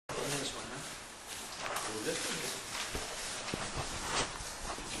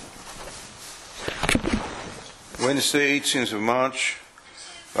Wednesday, 18th of March,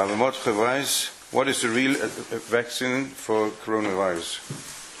 Rabbi Mordechai Weiss, what is the real vaccine for coronavirus?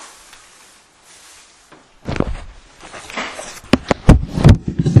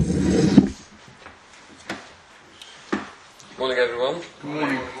 Good morning, everyone. Good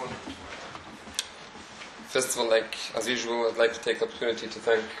morning. First of all, as usual, I'd like to take the opportunity to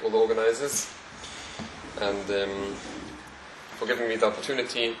thank all the organizers and for giving me the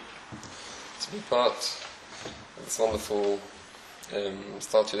opportunity to be part of this wonderful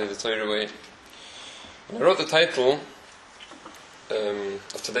Start Today the Torah Way. When I wrote the title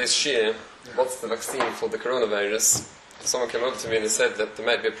of today's shir, what's the vaccine for the coronavirus, someone came over to me and they said that there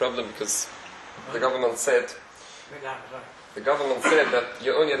might be a problem because the government said that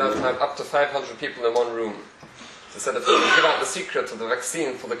you're only allowed to have up to 500 people in one room. They said if we give out the secret of the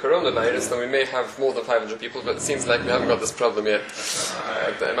vaccine for the coronavirus, then we may have more than 500 people, but it seems like we haven't got this problem yet.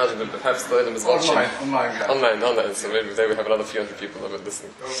 I imagine that perhaps the Olam is watching. Online. So maybe there we have another few hundred people that are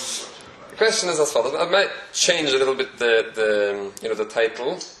listening. The question is as follows. I might change a little bit the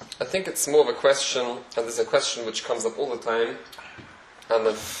title. I think it's more of a question, and this is a question which comes up all the time, and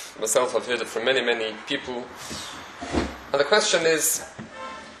I've heard it from many, many people. And the question is,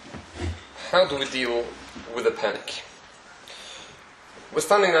 how do we deal with a panic? We're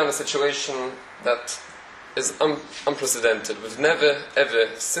standing now in a situation that is unprecedented. We've never, ever,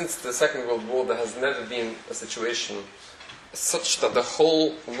 since the Second World War, there has never been a situation such that the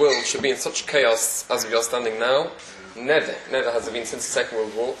whole world should be in such chaos as we are standing now. Never has it been since the Second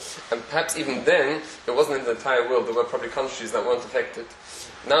World War. And perhaps even then, it wasn't in the entire world. There were probably countries that weren't affected.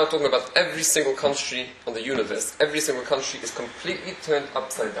 Now talking about every single country on the universe. Every single country is completely turned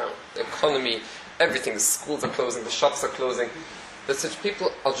upside down. The economy, everything, the schools are closing, the shops are closing.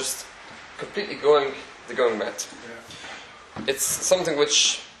 People are just completely going mad. Yeah. It's something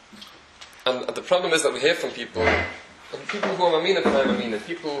which, and the problem is that we hear from people who are Mamina,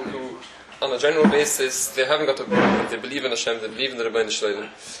 people who, on a general basis, they haven't got they believe in Hashem, they believe in the Rebbeinu Shloim,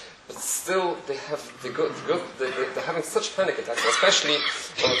 but still they're having such panic attacks, especially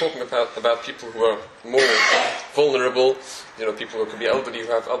when we're talking about people who are more vulnerable, people who could be elderly,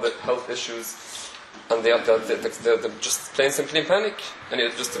 who have other health issues, and they're just plain simply in panic. And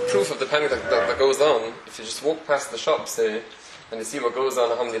just the proof of the panic that goes on, if you just walk past the shops and you see what goes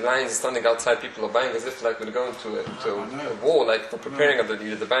on, how many lines are standing outside, people are buying as if like we're going to a war, like they're preparing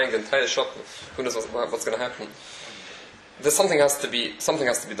they're buying the entire shop, who knows what's going to happen. Something has to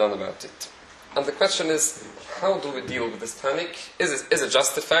be done about it. And the question is, how do we deal with this panic? Is it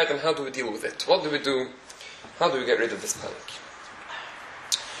justified, and how do we deal with it? What do we do? How do we get rid of this panic?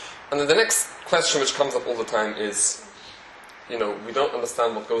 And then the next question which comes up all the time is, we don't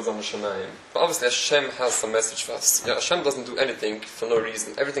understand what goes on in Shemayim. But obviously Hashem has some message for us. Hashem doesn't do anything for no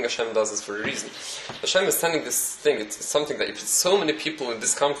reason. Everything Hashem does is for a reason. Hashem is sending this thing. It's something that puts so many people in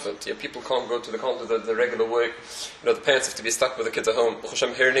discomfort. People can't go to the regular work. The parents have to be stuck with the kids at home.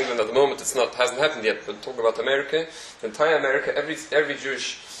 Hashem here in England at the moment, hasn't happened yet. But talking about America, the entire America, every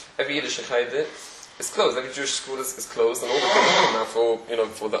Yiddish Chayde is closed. Every Jewish school is closed, and all the kids are home now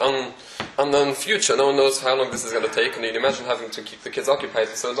for the unknown future. No one knows how long this is going to take, and you can imagine having to keep the kids occupied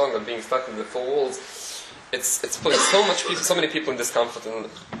for so long and being stuck in the four walls. It's putting so many people in discomfort, and a lot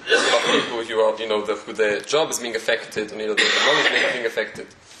of people who are, who their job is being affected, and their money is being affected.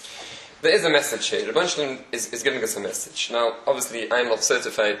 There is a message here. The Rebbeinu is giving us a message. Now, obviously, I'm not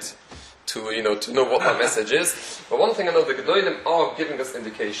certified to know what that message is. But one thing I know, the Gedolim are giving us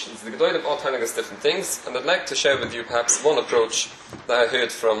indications. The Gedolim are telling us different things, and I'd like to share with you perhaps one approach that I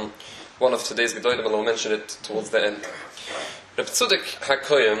heard from one of today's Gedolim, and I'll mention it towards the end. Reb Tzudek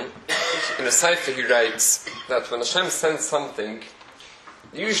HaKohen, in a Sefer, he writes that when Hashem sends something,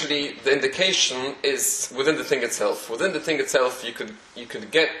 usually the indication is within the thing itself. Within the thing itself, you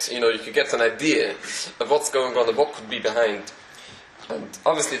could get an idea of what's going on and what could be behind. And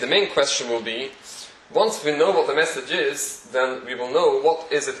obviously the main question will be, once we know what the message is, then we will know what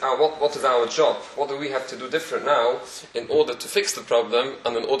is our job, what do we have to do different now in order to fix the problem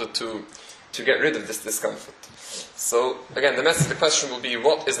and in order to get rid of this discomfort. So again, the question will be,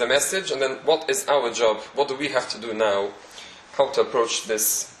 what is the message, and then what is our job, what do we have to do now, how to approach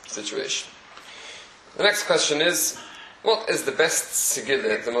this situation. The next question is, what is the best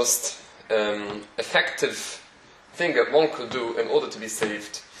sigillah, the most effective thing that one could do in order to be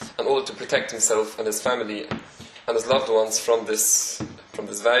saved, in order to protect himself and his family and his loved ones from this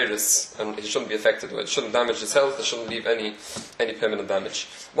virus, and he shouldn't be affected with it. It shouldn't damage his health, it shouldn't leave any permanent damage.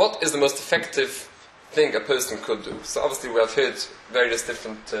 What is the most effective thing a person could do? So obviously we have heard various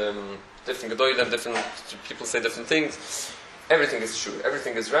different gedolim, different people say different things. everything is true,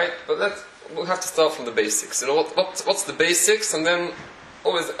 everything is right, but we'll have to start from the basics. You know, what's the basics, and then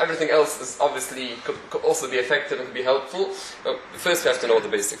always everything else is obviously could also be effective and could be helpful, but first we have to know what the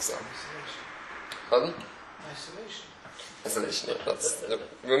basics are. Pardon? Isolation, yeah.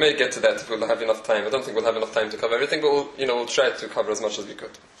 We may get to that if we'll have enough time. I don't think we'll have enough time to cover everything, but we'll try to cover as much as we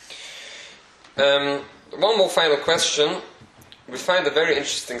could. One more final question. We find a very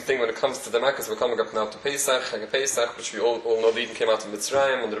interesting thing when it comes to the Makkahs. We're coming up now to Pesach, Chag Pesach, which we all know the Eden came out of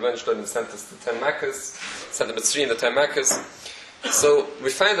Mitzrayim, and the Rebbeinu Shalom sent us the 10 Makkahs, sent the Mitzrayim the 10 Makkahs. So we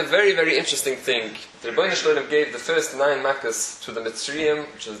find a very, very interesting thing. The Rebbeinu Shalom gave the first 9 Makkahs to the Mitzrayim,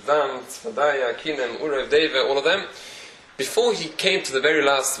 which is Dan, Tzfadaya, Kinem, Urev, Deva, all of them. Before he came to the very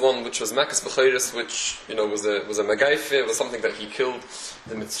last one, which was Makkahs B'chayris, which was a Megaife, was something that he killed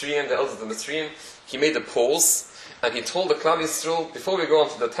the Mitzrayim, the elders of the Mitzrayim. He made a pause. And he told the Klal Yisrael, before we go on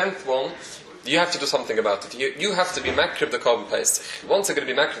to the 10th one, you have to do something about it. You have to be Makrib the Korban Pesach. Once you're going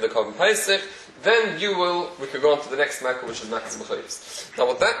to be Makrib the Korban Pesach, then we can go on to the next Makkah, which is Makkahs B'chayris. Now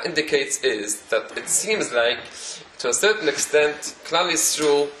what that indicates is that it seems like, to a certain extent, Klal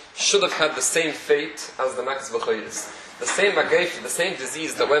Yisrael should have had the same fate as the Makkahs B'chayris. The same Magayf, the same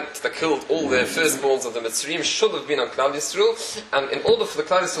disease that killed all the firstborns of the Mitzrayim should have been on Klal Yisrael, and in order for the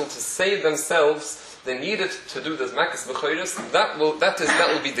Klal Yisrael to save themselves, they needed to do this Makkahs B'chayris. That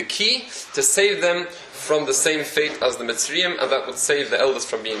will be the key to save them from the same fate as the Mitzrayim, and that would save the elders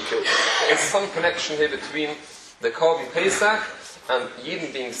from being killed. There's some connection here between the Korban Pesach and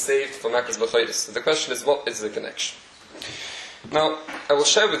Yidden being saved from Makkahs B'chayris. So the question is, what is the connection? Now, I will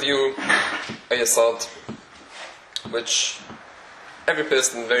share with you a Yasad, which every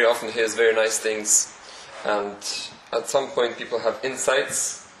person very often hears very nice things, and at some point people have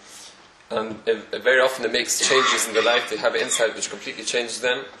insights. And very often it makes changes in their life. They have an insight which completely changes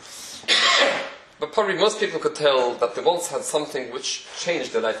them. But probably most people could tell that they once had something which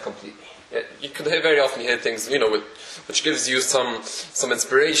changed their life completely. Yeah, you could very often hear things, which gives you some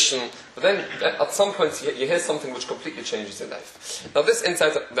inspiration. But then at some point you hear something which completely changes your life. Now this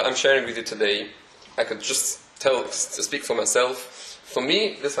insight that I'm sharing with you today, I could just speak for myself. For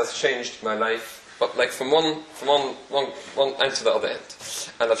me, this has changed my life. But like from one end to the other end.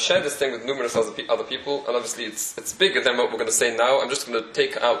 And I've shared this thing with numerous other people, and obviously it's bigger than what we're going to say now. I'm just going to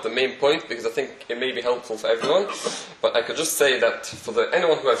take out the main point, because I think it may be helpful for everyone. But I could just say that for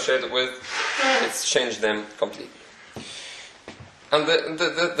anyone who I've shared it with, it's changed them completely. And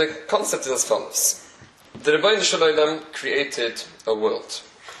the concept is as follows. The Rebbeinu Shalom created a world.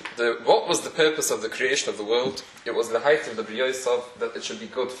 What was the purpose of the creation of the world? It was the height of the B'riyosov, that it should be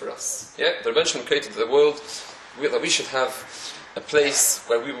good for us. Yeah, the Rebbeinu Shalom created the world that we should have a place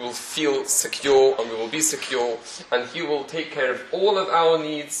where we will feel secure and we will be secure, and He will take care of all of our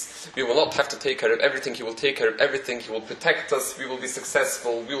needs. We will not have to take care of everything. He will take care of everything. He will protect us. We will be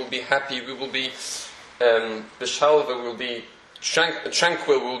successful. We will be happy. We will be b'shalva. We will be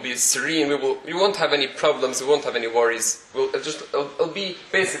tranquil, we will be serene, we won't have any problems, we won't have any worries. It'll be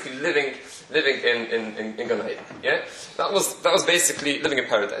basically living in Gan Eden. Yeah? That was basically living in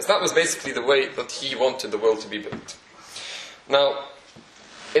paradise. That was basically the way that He wanted the world to be built. Now,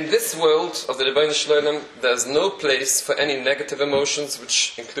 in this world of the Rebbeinu Shalom, there's no place for any negative emotions,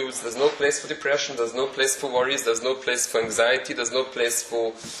 which includes there's no place for depression, there's no place for worries, there's no place for anxiety, there's no place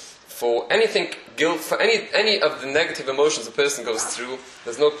for anything, guilt, for any of the negative emotions a person goes through.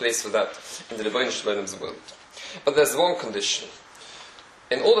 There's no place for that in the Rebbeinu Shalom's world. But there's one condition.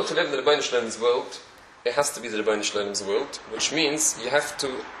 In order to live in the Rebbeinu Shalom's world, it has to be the Rebbeinu Shalom's world, which means you have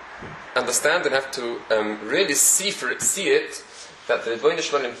to understand and have to really see it, that the Rebbeinu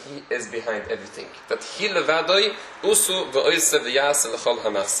Shalom, He is behind everything. That He levadoi usu v'oise v'yase l'chol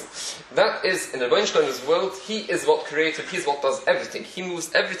hamasim. That is, in the Rebbeinu Shalom's world, He is what created, He is what does everything. He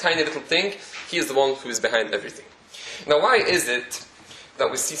moves every tiny little thing. He is the one who is behind everything. Now, why is it that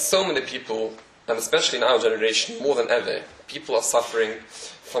we see so many people, and especially in our generation, more than ever, people are suffering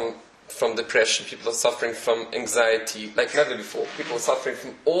from depression, people are suffering from anxiety like never before. People are suffering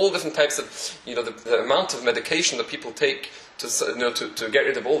from all different types of, the amount of medication that people take to get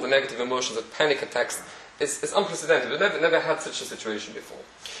rid of all the negative emotions, of panic attacks, is unprecedented. We've never had such a situation before.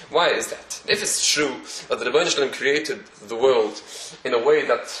 Why is that? If it's true that the Rebbeinu Shalom created the world in a way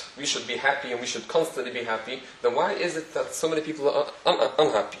that we should be happy and we should constantly be happy, then why is it that so many people are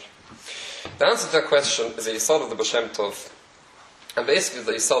unhappy? The answer to that question is a Yisod of the Baal Shem Tov. And basically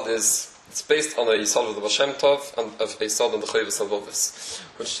the Yisod it's based on a Yisod of the Baal Shem Tov and of a Yisod on the Chovos HaLevavos,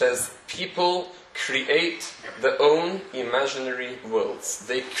 which says people create their own imaginary worlds.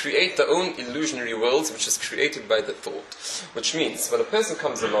 They create their own illusionary worlds, which is created by the thought. Which means, when a person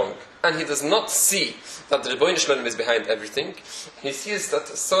comes along and he does not see that the Rebbeinu Shalom is behind everything, he sees that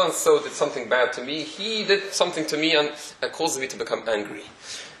so-and-so did something bad to me, he did something to me and caused me to become angry.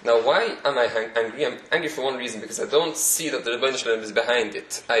 Now, why am I angry? I'm angry for one reason, because I don't see that the Rebbeinu Shalom is behind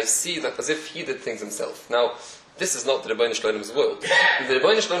it. I see that as if he did things himself. Now, this is not the Rebbeinu Shalom's world. In the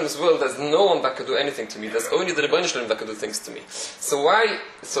Rebbeinu Shalom's world, there's no one that could do anything to me. There's only the Rebbeinu Shalom that could do things to me. So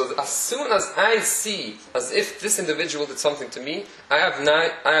as soon as I see as if this individual did something to me, I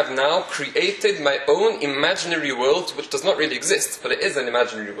have now created my own imaginary world, which does not really exist, but it is an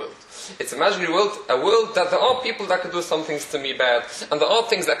imaginary world. It's an imaginary world, a world that there are people that could do some things to me bad, and there are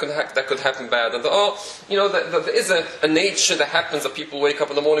things that could happen bad, and there are, that there is a nature that happens, that people wake up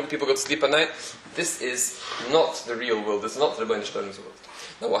in the morning, people go to sleep at night. This is not the real world. This is not the Rebbeinu Shalom's world.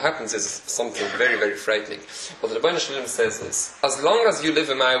 Now what happens is something very, very frightening. What the Rebbeinu Shalom says is, as long as you live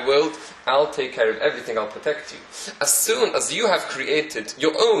in my world, I'll take care of everything, I'll protect you. As soon as you have created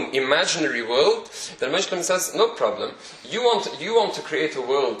your own imaginary world, the Rebbeinu Shalom says, no problem. You want to create a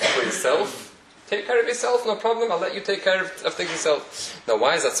world for yourself, take care of yourself, no problem, I'll let you take care of things yourself. Now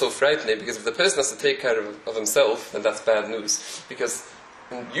why is that so frightening? Because if the person has to take care of himself, then that's bad news. Because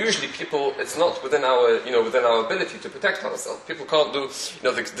usually people, it's not within our ability to protect ourselves. People can't do,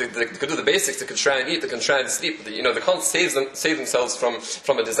 they could do the basics, they could try and eat, they can try and sleep. They can't save themselves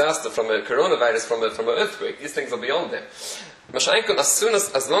from a disaster, from a coronavirus, from an earthquake. These things are beyond them. As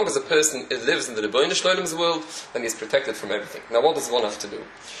long as a person lives in the Rebbeinu Shalom's world, then he's protected from everything. Now what does one have to do?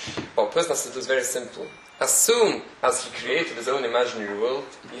 What a person has to do is very simple. As soon as he created his own imaginary world,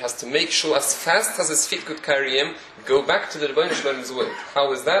 he has to make sure, as fast as his feet could carry him, go back to the Rebbeinu Shalom's world.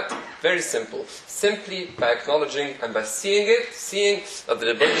 How is that? Very simple. Simply by acknowledging and by seeing that the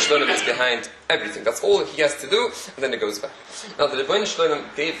Rebbeinu Shalom is behind everything. That's all he has to do, and then he goes back. Now the Rebbeinu Shalom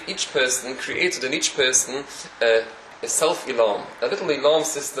created in each person a self-alarm, a little alarm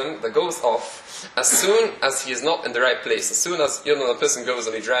system that goes off as soon as he is not in the right place. As soon as a person goes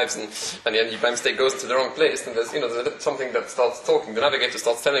and he drives and he by mistake goes to the wrong place, then there's something that starts talking. The navigator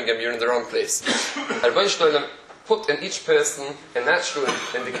starts telling him you're in the wrong place. Rebbeinu Shalom put in each person a natural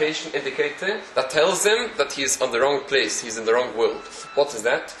indicator that tells him that he is on the wrong place, he's in the wrong world. What is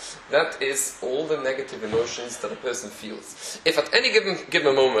that? That is all the negative emotions that a person feels. If at any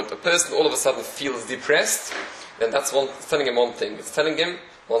given moment a person all of a sudden feels depressed, then that's telling him one thing. It's telling him,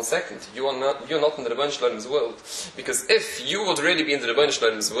 1 second, you're not in the Rebbeinu Shalom's world. Because if you would really be in the Rebbeinu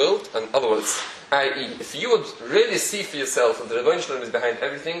Shalom's world, in other words, i.e., if you would really see for yourself that the Rebbeinu Shalom is behind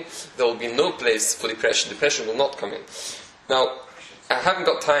everything, there will be no place for depression. Depression will not come in. Now, I haven't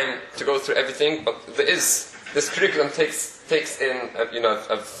got time to go through everything, but this curriculum takes in,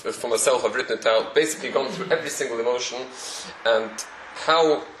 for myself, I've written it out, basically gone through every single emotion, and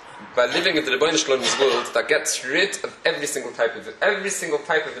how by living in the Rebbeinu Shalom's world, that gets rid of every single type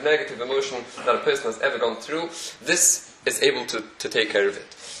of negative emotion that a person has ever gone through, this is able to take care of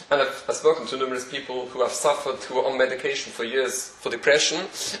it. And I've spoken to numerous people who have suffered, who are on medication for years for depression,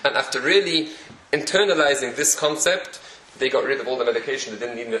 and after really internalizing this concept, they got rid of all the medication. They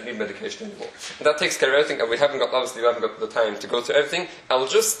didn't need medication anymore. And that takes care of everything, and we haven't got the time to go through everything. I will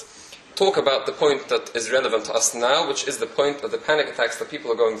just talk about the point that is relevant to us now, which is the point of the panic attacks that people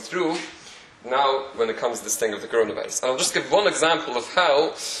are going through now when it comes to this thing of the coronavirus. And I'll just give one example of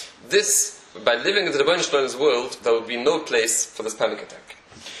how by living in the Rebbeinu Shalom's world, there will be no place for this panic attack.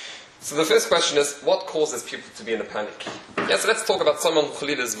 So the first question is, what causes people to be in a panic? So let's talk about someone who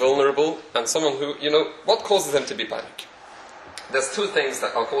is vulnerable, and someone who, what causes them to be panic? There's two things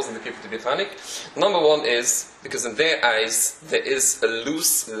that are causing the people to be panic. Number one is, because in their eyes, there is a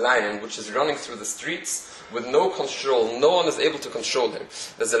loose lion which is running through the streets with no control. No one is able to control him.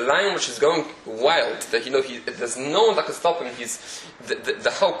 There's a lion which is going wild. There's no one that can stop him.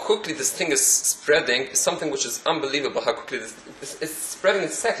 How quickly this thing is spreading is something which is unbelievable. How quickly it's spreading in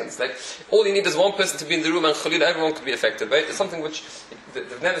seconds. Like, all you need is one person to be in the room and Khalil, everyone could be affected. Right? It's something which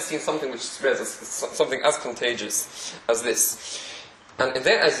they've never seen something which spreads something as contagious as this. And in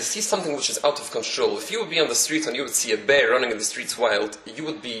their eyes, you see something which is out of control. If you would be on the street and you would see a bear running in the streets wild, you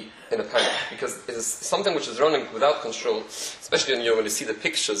would be in a panic, because it is something which is running without control. Especially when you see the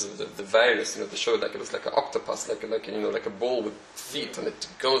pictures of the virus, they show it looks like an octopus, like a ball with feet, and it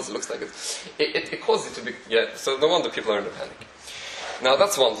looks like it causes you to be, so no wonder people are in a panic. Now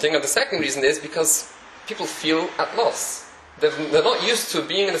that's one thing, and the second reason is because people feel at loss. They're not used to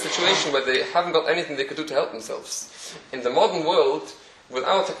being in a situation where they haven't got anything they could do to help themselves. In the modern world, with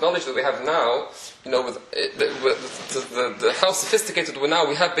our technology that we have now, with how sophisticated we're now,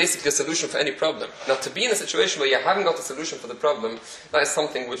 we have basically a solution for any problem. Now, to be in a situation where you haven't got a solution for the problem, that is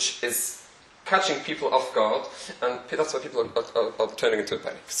something which is catching people off guard, and that's why people are turning into a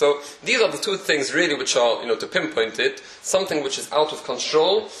panic. So these are the two things really which are, to pinpoint it, something which is out of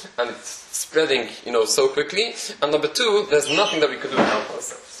control and it's spreading, so quickly. And number two, there's nothing that we could do to help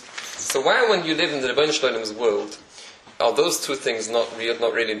ourselves. So why, when you live in the Rebbeinu Shloim's world, are those two things not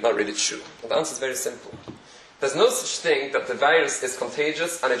really true? Well, the answer is very simple. There's no such thing that the virus is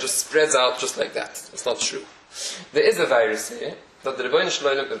contagious and it just spreads out just like that. It's not true. There is a virus here that the Rebbeinu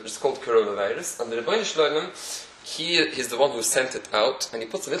Shloim is called coronavirus, and the Rebbeinu Shloim, he's the one who sent it out, and he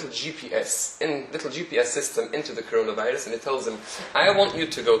puts a little GPS system into the coronavirus, and he tells him, I want you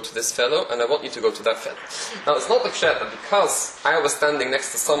to go to this fellow, and I want you to go to that fellow. Now, it's not the pshat that because I was standing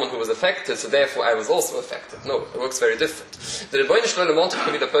next to someone who was affected, so therefore I was also affected. No, it works very different. The Rebbeinu Shloim wanted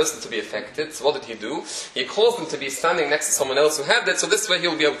for the person to be affected, so what did he do? He caused him to be standing next to someone else who had it, so this way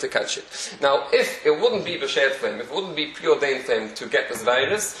he'll be able to catch it. Now, if it wouldn't be b'shed for him, if it wouldn't be preordained for him to get this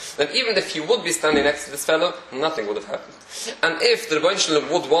virus, then even if he would be standing next to this fellow, nothing would have happened. And if the Rebbeinu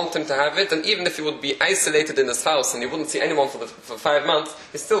Shloim would want him to have it, and even if he would be isolated in his house and he wouldn't see anyone for 5 months,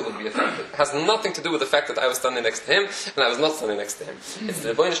 he still would be affected. It has nothing to do with the fact that I was standing next to him and I was not standing next to him. It's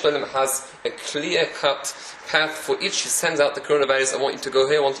the Rebbeinu Shloim has a clear-cut path for each. He sends out the coronavirus, I want you to go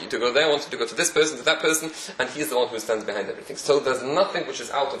here, I want you to go there, I want you to go to this person, to that person, and he's the one who stands behind everything. So there's nothing which is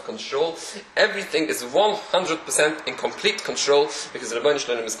out of control. Everything is 100% in complete control, because the Rebbeinu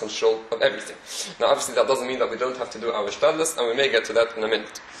Shloim is control of everything. Now obviously that doesn't mean that we don't have to do our shtadlus, and we may get to that in a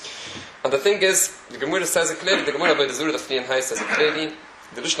minute. And the thing is, the Gemara says it clearly, the Gemara by the Zura of Fli and Hai says it clearly,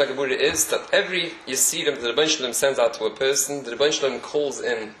 the Lishna Gemara is that every Yisirim the Rebbeinu Shloim sends out to a person, the Rebbeinu Shloim calls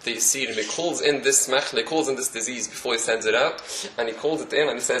in the Yisirim, he calls in this machle, he calls in this disease before he sends it out, and he calls it in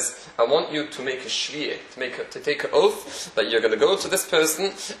and he says, I want you to make a shviyah, to take an oath that you're going to go to this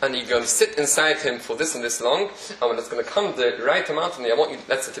person and you're going to sit inside him for this and this long, and when it's going to come the right amount, and I want you,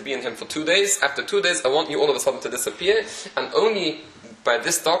 let's say, to be in him for 2 days. After 2 days, I want you all of a sudden to disappear, and only by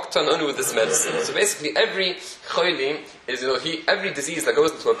this doctor and only with this medicine. So basically every cholim is, every disease that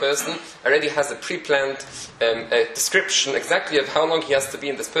goes into a person already has a pre-planned description exactly of how long he has to be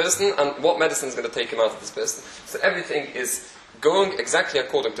in this person and what medicine is going to take him out of this person. So everything is going exactly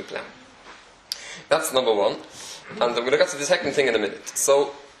according to plan. That's number one. And I'm going to get to the second thing in a minute.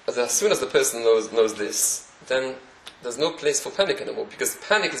 So as soon as the person knows this, then there's no place for panic anymore, because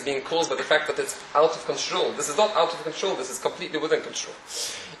panic is being caused by the fact that it's out of control. This is not out of control, this is completely within control.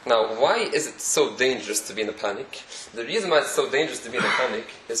 Now, why is it so dangerous to be in a panic? The reason why it's so dangerous to be in a panic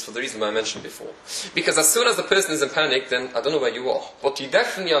is for the reason why I mentioned before. Because as soon as the person is in panic, then I don't know where you are. But you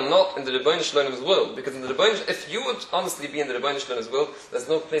definitely are not in the Rebbeinu Shloim's world, because in the if you would honestly be in the Rebbeinu Shloim's world, there's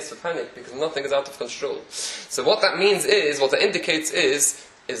no place for panic, because nothing is out of control. So what that means is, what that indicates is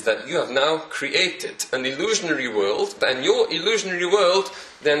that you have now created an illusionary world, and in your illusionary world,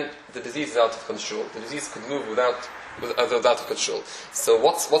 then the disease is out of control. The disease could move without control. So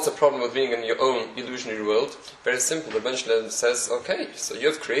what's the problem with being in your own illusionary world? Very simple. The Rebbeinu Shloim says, okay, so you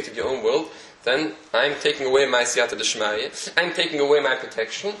have created your own world, then I'm taking away my siyata d'shmaya, I'm taking away my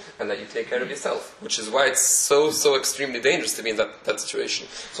protection, and let you take care of yourself. Which is why it's so extremely dangerous to be in that situation.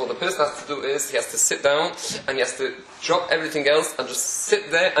 So what the person has to do is, he has to sit down, and he has to drop everything else, and just sit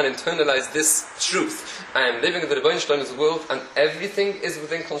there and internalize this truth. I am living in the Rebbeinu Shloim's world, and everything is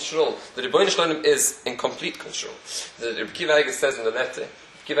within control. The Rebbeinu Shloim is in complete control. The Rebbe Kiva Eiger says in the letter,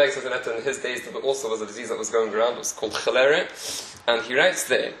 in his days there also was a disease that was going around, it was called cholera, and he writes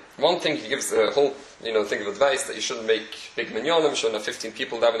there, one thing, he gives a whole thing of advice that you shouldn't make big minyanim, shouldn't have 15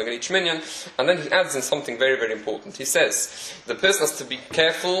 people davening in each minyan, and then he adds in something very, very important. He says, the person has to be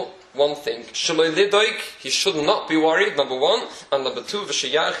careful, one thing, shaloi lidoik, he should not be worried, number one, and number two,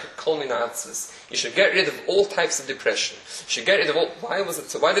 v'sheyach kol min ha'atzis. You should get rid of all types of depression. You should get rid of all... Why was it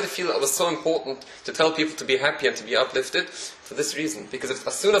so? Why did it feel that it was so important to tell people to be happy and to be uplifted? For this reason. Because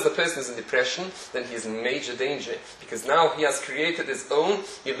as soon as a person is in depression, then he is in major danger. Because now he has created his own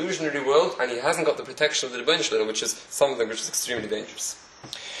illusionary world, and he hasn't got the protection of the Rebbeinu Shloim, which is something which is extremely dangerous.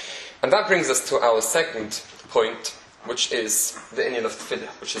 And that brings us to our second point, which is the inyan of tefillah,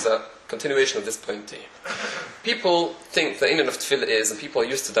 which is a continuation of this point here. People think the inyan of tefillah is, and people are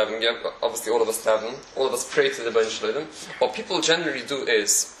used to davening, obviously all of us daven, all of us pray to the Rebbeinu Shloim. What people generally do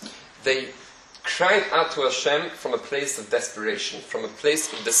is, they cry out to Hashem from a place of desperation, from a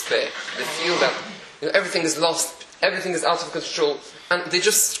place of despair. They feel that everything is lost, everything is out of control, and they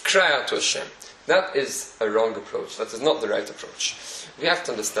just cry out to Hashem. That is a wrong approach. That is not the right approach. We have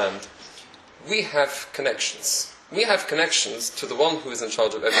to understand, we have connections. we have connections to the one who is in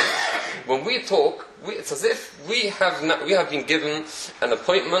charge of everything. When we talk, it's as if we have been given an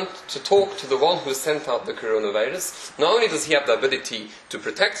appointment to talk to the one who sent out the coronavirus. Not only does he have the ability to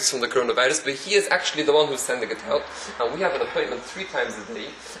protect us from the coronavirus, but he is actually the one who's sending it out. And we have an appointment 3 times a day,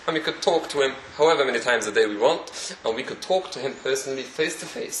 and we could talk to him however many times a day we want, and we could talk to him personally, face to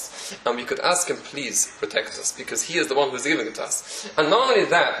face, and we could ask him, please protect us, because he is the one who's giving it to us. And not only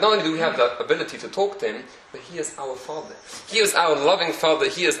that, not only do we have the ability to talk to him, but he is our Father. He is our loving Father.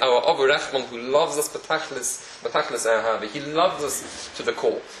 He is our Abu Rahman, who loves us betachlis ahavi. He loves us to the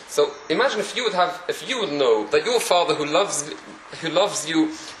core. So imagine if you would know that your Father who loves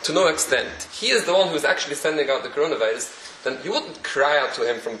you to no extent, he is the one who is actually sending out the coronavirus, then you wouldn't cry out to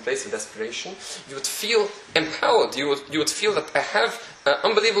him from a place of desperation. You would feel empowered. You would feel that I have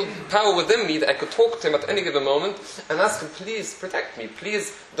unbelievable power within me, that I could talk to him at any given moment and ask him, please protect me,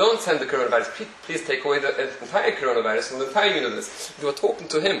 please don't send the coronavirus, please take away the entire coronavirus from the entire universe. You are talking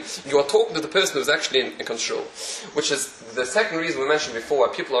to him. You are talking to the person who is actually in control. Which is the second reason we mentioned before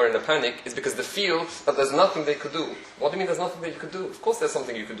why people are in a panic, is because they feel that there's nothing they could do. What do you mean there's nothing that you could do? Of course there's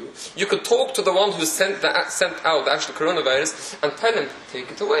something you could do. You could talk to the one who sent out the actual coronavirus and tell him, take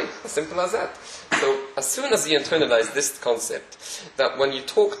it away. As simple as that. So, as soon as you internalize this concept, that when you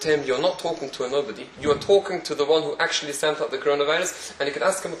talk to him, you're not talking to a nobody, you are talking to the one who actually sent out the coronavirus, and you can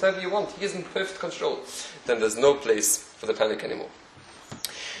ask him whatever you want, he is in perfect control, then there's no place for the panic anymore.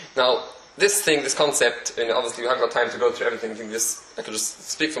 Now, this concept, and obviously we haven't got time to go through everything, I could just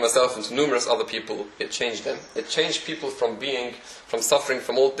speak for myself and to numerous other people, it changed them. It changed people from suffering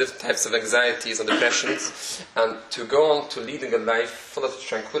from all different types of anxieties and depressions, and to go on to leading a life full of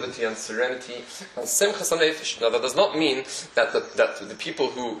tranquility and serenity and simchas hanefesh. Now that does not mean that the people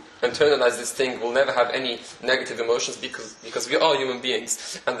who internalize this thing will never have any negative emotions, because we are human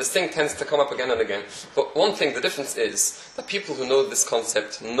beings, and this thing tends to come up again and again. But one thing, the difference is that people who know this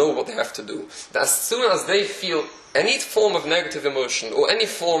concept know what they have to do. That as soon as they feel any form of negative emotion or any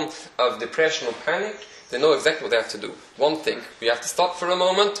form of depression or panic, they know exactly what they have to do. One thing, we have to stop for a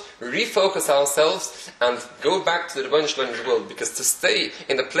moment, refocus ourselves, and go back to the Rebbeinu Shalom's world. Because to stay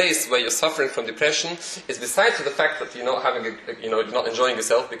in a place where you're suffering from depression is besides for the fact that you're not enjoying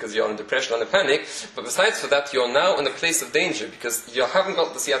yourself because you're in depression and a panic, but besides for that, you're now in a place of danger because you haven't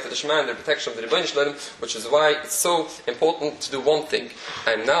got the siyata d'shma and the protection of the Rebbeinu Shalom, which is why it's so important to do one thing.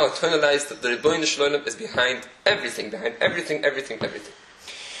 I'm now internalized that the Rebbeinu Shalom is behind everything.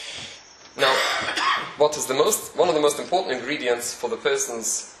 Now, what is one of the most important ingredients for the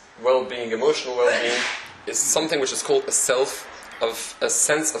person's well-being, emotional well-being, is something which is called a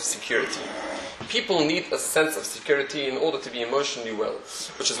sense of security. People need a sense of security in order to be emotionally well,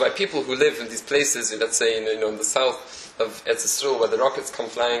 which is why people who live in these places, let's say in the south of Eretz Yisrael, where the rockets come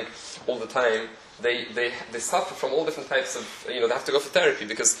flying all the time, they suffer from all different types of, they have to go for therapy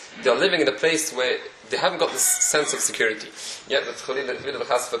because they are living in a place where they haven't got this sense of security. Yet, if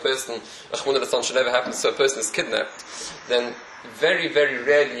a person, should ever happen, so a person is kidnapped, then very, very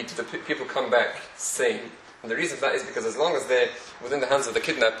rarely do the people come back sane. And the reason for that is because as long as they're within the hands of the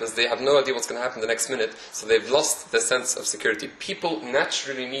kidnappers, they have no idea what's going to happen the next minute, so they've lost their sense of security. People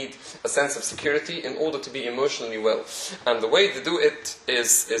naturally need a sense of security in order to be emotionally well. And the way they do it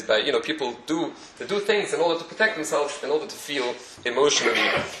is by, people do things in order to protect themselves, in order to feel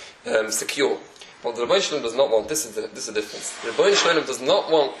emotionally secure. What the Rebbeinu Shalom does not want, this is the difference. The Rebbeinu Shalom does not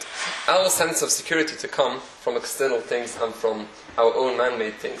want our sense of security to come from external things and from our own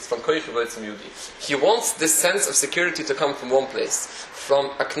man-made things, from Koich V'Otzim Yehudi. He wants this sense of security to come from one place, from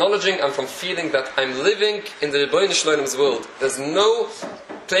acknowledging and from feeling that I'm living in the Rebbeinu Shalom's world. There's no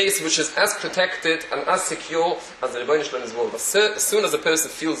place which is as protected and as secure as the Rebbeinu Shalom's world. As soon as a person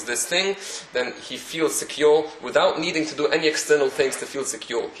feels this thing, then he feels secure without needing to do any external things to feel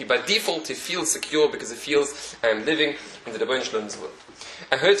secure. By default, he feels secure because he feels I am living in the Rebbeinu Shalom's world.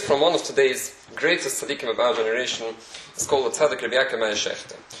 I heard from one of today's greatest tzaddikim of our generation. It's called the Tzaddik Rabbi Yaakov Meir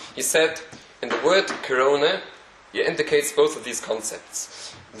Shechter. He said, in the word corona, it indicates both of these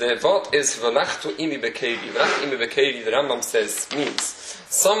concepts. The word is V'lachtu imi bekeri. V'lachtu imi bekeri, the Rambam says, means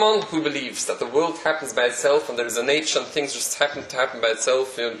someone who believes that the world happens by itself and there is a nature and things just happen by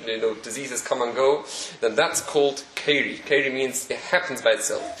itself, diseases come and go, then that's called keri. Keri means it happens by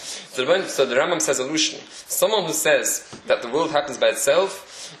itself. So the Rambam says allusion. Someone who says that the world happens by itself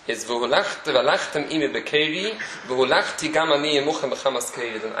is v'lachtem imi bekeri, v'lachti gam ani emuchem b'chamas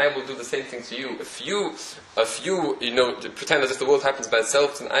keri. Then I will do the same thing to you. If you pretend as if the world happens by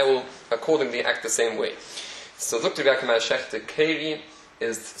itself, then I will accordingly act the same way. So Dr. Yaakov Meir Shechter, keri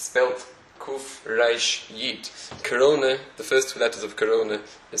is spelled Kuf, Reish, Yid. Corona, the first two letters of Corona,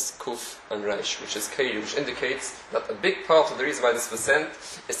 is Kuf and Reish, which is Keri, which indicates that a big part of the reason why this was sent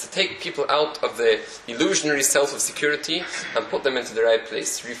is to take people out of the illusionary self of security and put them into the right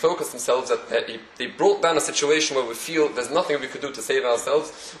place. Refocus themselves. They brought down a situation where we feel there's nothing we could do to save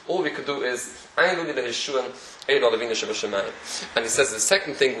ourselves. All we could do is and he says the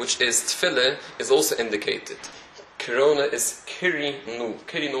second thing, which is tefillah, is also indicated. Corona is kiri nu.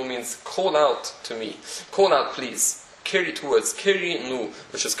 Kiri nu means call out to me. Call out, please. Kiri towards kiri nu,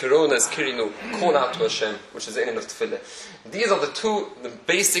 which is corona is kiri nu. Call out to Hashem, which is the end of tefillah. These are the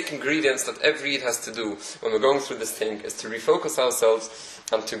basic ingredients that every Eid has to do when we're going through this thing, is to refocus ourselves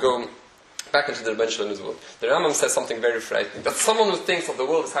and to go back into the Rebbeinu Shalom's world. The Rambam says something very frightening, that someone who thinks that the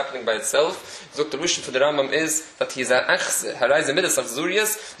world is happening by itself, the solution for the Rambam is that he's a achse, harais midas of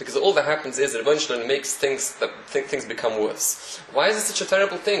zuriyas, because all that happens is the Rebbeinu Shalom makes things become worse. Why is it such a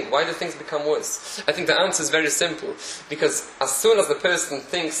terrible thing? Why do things become worse? I think the answer is very simple, because as soon as the person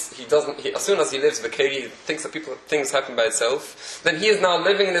thinks as soon as he lives v'keri, he thinks that things happen by itself, then he is now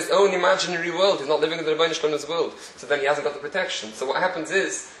living in his own imaginary world. He's not living in the Rebbeinu Shalom's world. So then he hasn't got the protection. So what happens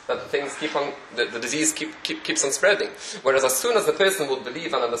is that things keep on, the disease keeps on spreading. Whereas as soon as the person would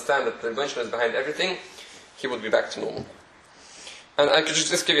believe and understand that the Rebbeinu Shalom is behind everything, he would be back to normal. And I could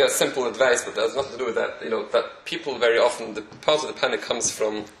just give you a simple advice, but that has nothing to do with that. That people very often, the part of the panic comes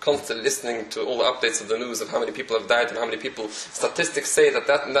from constantly listening to all the updates of the news of how many people have died and how many people. Statistics say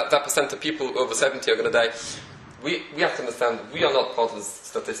that percent of people over 70 are going to die. We have to understand that we are not part of the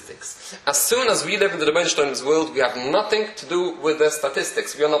statistics. As soon as we live in the Rebbeinu Shalom's world, we have nothing to do with the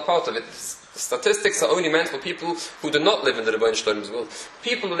statistics. We are not part of it. The statistics are only meant for people who do not live in the Rebbeinu Shalom's world.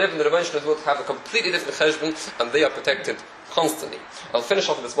 People who live in the Rebbeinu Shalom's world have a completely different cheshbon, and they are protected constantly. I'll finish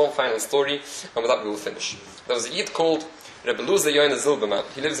off with this one final story, and with that we will finish. There was a Yid called Rebbe Luzer Yoina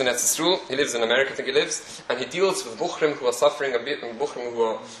Zilberman. He lives in Eretz Yisrael, he lives in America, I think he lives, and he deals with Buchrim who are suffering a bit, and Buchrim who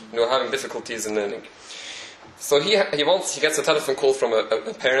are having difficulties in learning. So he gets a telephone call from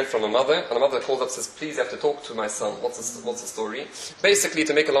a parent, from a mother, and the mother calls up and says, please, you have to talk to my son. What's the story? Basically,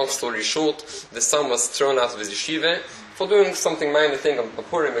 to make a long story short, the son was thrown out of his yeshiva for doing something minor thing on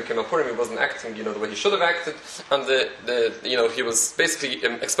Purim. He wasn't acting, the way he should have acted, and he was basically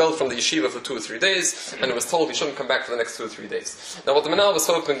expelled from the yeshiva for 2 or 3 days, and he was told he shouldn't come back for the next 2 or 3 days. Now, what the Manal was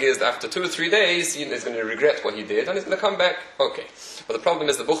hoping is that after 2 or 3 days, he's going to regret what he did, and he's going to come back. Okay. But the problem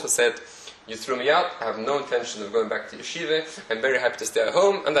is, the Bucher said, you threw me out, I have no intention of going back to yeshiva, I'm very happy to stay at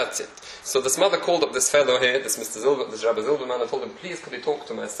home, and that's it. So this mother called up this fellow here, this Rabbi Zilberman, and told him, please could you talk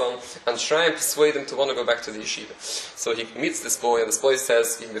to my son, and try and persuade him to want to go back to the yeshiva. So he meets this boy, and this boy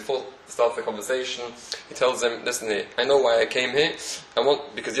says, even before he starts the conversation, he tells him, listen here, I know why I came here,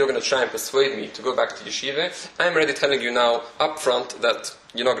 because you're going to try and persuade me to go back to yeshiva, I'm already telling you now, up front, that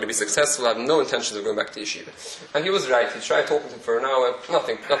you're not going to be successful, I have no intention of going back to yeshiva. And he was right, he tried talking to him for an hour,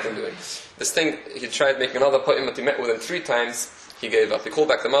 nothing doing. This thing, he tried making another appointment, he met with him 3 times, he gave up. He called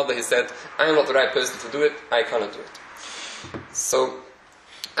back the mother, he said, I'm not the right person to do it, I cannot do it. So,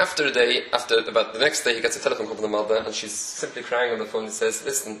 after about the next day, he gets a telephone call from the mother, and she's simply crying on the phone. He says,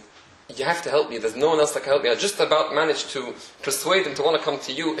 listen, you have to help me, there's no one else that can help me. I just about managed to persuade him to want to come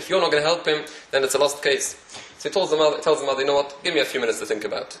to you. If you're not going to help him, then it's a lost case. So he tells the mother, you know what, give me a few minutes to think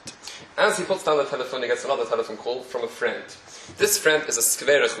about it. As he puts down the telephone, he gets another telephone call from a friend. This friend is a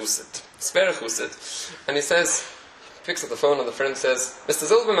skvere chusid. And he says, picks up the phone, and the friend says, Mr.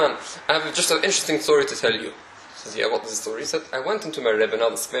 Zilberman, I have just an interesting story to tell you. He says, yeah, what is the story? He said, I went into my Rebbe, now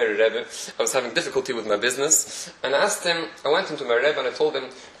the skvere Rebbe. I was having difficulty with my business, and I went into my Rebbe and I told him,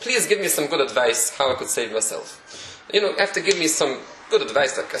 please give me some good advice how I could save myself. You have to give me some good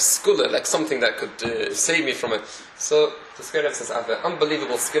advice, like a skula, like something that could save me from it. So the skvere Rebbe says, I have an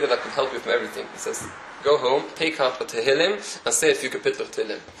unbelievable skilla that can help you from everything. He says, go home, take out the Tehillim, and say a few kapitel of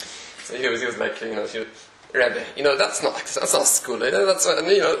Tehillim. So he was like, Rebbe, that's not school.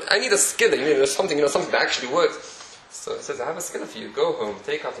 I need a skill. There's something that actually works. So he says, I have a skill for you. Go home,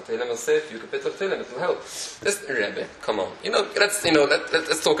 take out the Tehillim, and say a few kapitel of Tehillim. It will help. Listen, Rebbe, come on.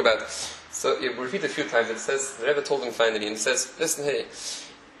 Let's talk about it. So he repeated a few times. It says, the Rebbe told him finally, and he says, listen, hey,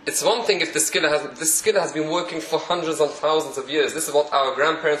 it's one thing if this skill has been working for hundreds and thousands of years. This is what our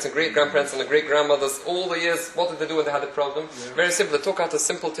grandparents and great-grandparents and the great-grandmothers, all the years, what did they do when they had a problem? Yeah. Very simple. They took out a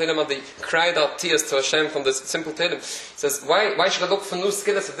simple Tehillim and they cried out tears to Hashem from this simple Tehillim. He says, why should I look for new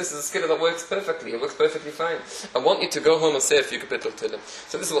skills if this is a skill that works perfectly? It works perfectly fine. I want you to go home and say a few kapitel Tehillim.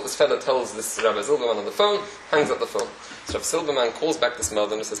 So this is what this fellow tells this Rabbi Zilberman on the phone, hangs up the phone. So Rabbi Zilberman calls back this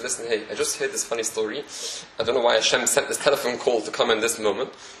mother and says, listen, hey, I just heard this funny story. I don't know why Hashem sent this telephone call to come in this moment.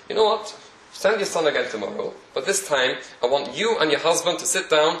 You know what? send your son again tomorrow, but this time I want you and your husband to sit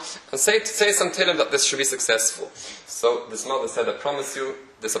down and say some Tehillim that this should be successful. So this mother said, I promise you,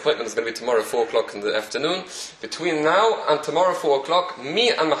 this appointment is going to be tomorrow 4 o'clock in the afternoon. Between now and tomorrow 4 o'clock, me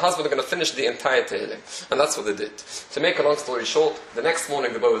and my husband are going to finish the entire Tehillim. And that's what they did. To make a long story short, the next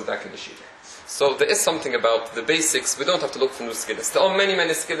morning the boy was back in the Shiva. So there is something about the basics. We don't have to look for new skills. There are many,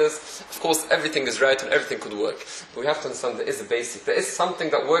 many skills. Of course, everything is right and everything could work. But we have to understand there is a basic. There is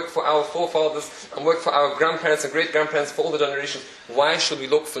something that worked for our forefathers and worked for our grandparents and great-grandparents for all the generations. Why should we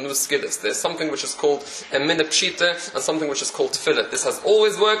look for new skills? There's something which is called a minne pshita and something which is called tefillah. This has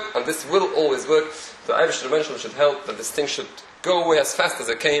always worked and this will always work. The Irish eventually should help that this thing should go away as fast as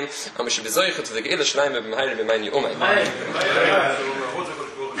it came and we should be zoichet to the ge'ila shleima b'mehayri b'mayni umay.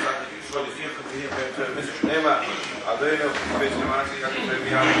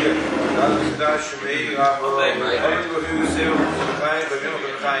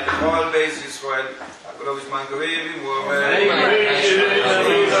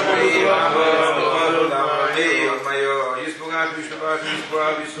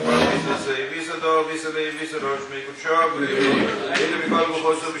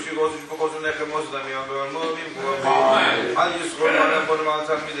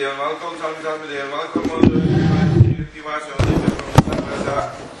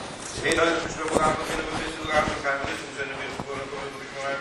 Hey,